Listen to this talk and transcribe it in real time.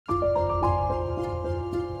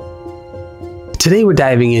Today we're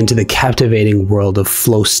diving into the captivating world of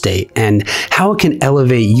flow state and how it can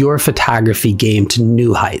elevate your photography game to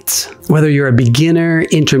new heights. Whether you're a beginner,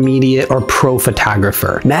 intermediate, or pro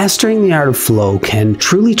photographer, mastering the art of flow can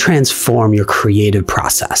truly transform your creative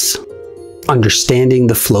process. Understanding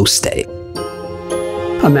the flow state.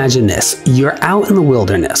 Imagine this, you're out in the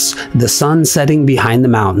wilderness, the sun setting behind the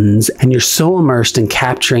mountains, and you're so immersed in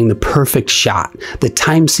capturing the perfect shot that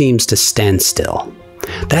time seems to stand still.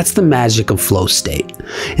 That's the magic of flow state.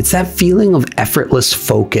 It's that feeling of effortless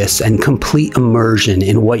focus and complete immersion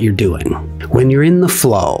in what you're doing. When you're in the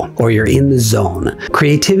flow, or you're in the zone,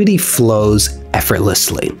 creativity flows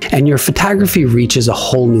effortlessly, and your photography reaches a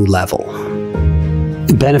whole new level.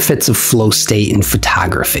 Benefits of flow state in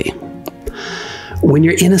photography. When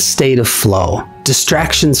you're in a state of flow,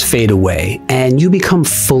 distractions fade away and you become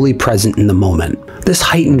fully present in the moment. This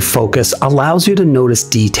heightened focus allows you to notice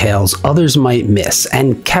details others might miss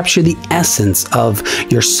and capture the essence of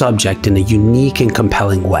your subject in a unique and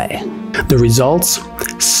compelling way. The results?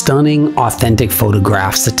 Stunning, authentic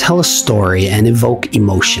photographs that tell a story and evoke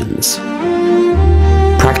emotions.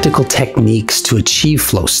 Practical techniques to achieve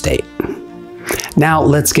flow state. Now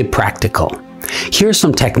let's get practical. Here are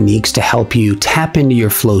some techniques to help you tap into your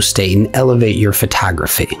flow state and elevate your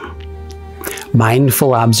photography.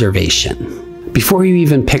 Mindful observation. Before you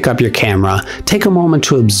even pick up your camera, take a moment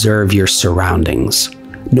to observe your surroundings.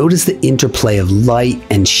 Notice the interplay of light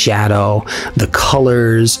and shadow, the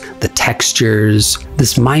colors, the textures.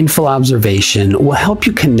 This mindful observation will help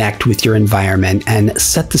you connect with your environment and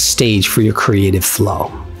set the stage for your creative flow.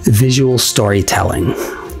 Visual storytelling.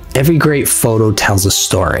 Every great photo tells a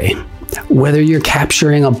story. Whether you're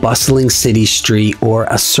capturing a bustling city street or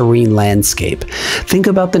a serene landscape, think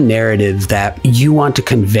about the narrative that you want to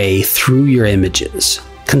convey through your images.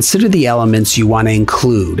 Consider the elements you want to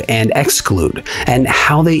include and exclude and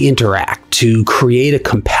how they interact to create a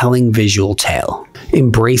compelling visual tale.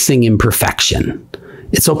 Embracing imperfection.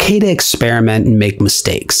 It's okay to experiment and make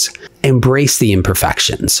mistakes. Embrace the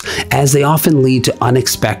imperfections, as they often lead to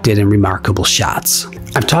unexpected and remarkable shots.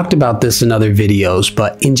 I've talked about this in other videos,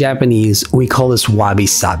 but in Japanese, we call this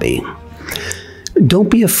wabi-sabi. Don't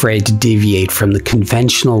be afraid to deviate from the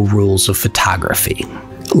conventional rules of photography.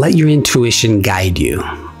 Let your intuition guide you.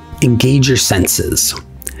 Engage your senses.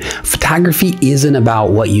 Photography isn't about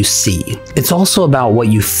what you see. It's also about what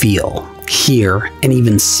you feel, hear, and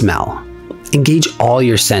even smell. Engage all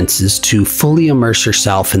your senses to fully immerse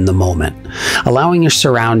yourself in the moment, allowing your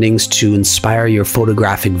surroundings to inspire your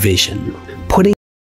photographic vision.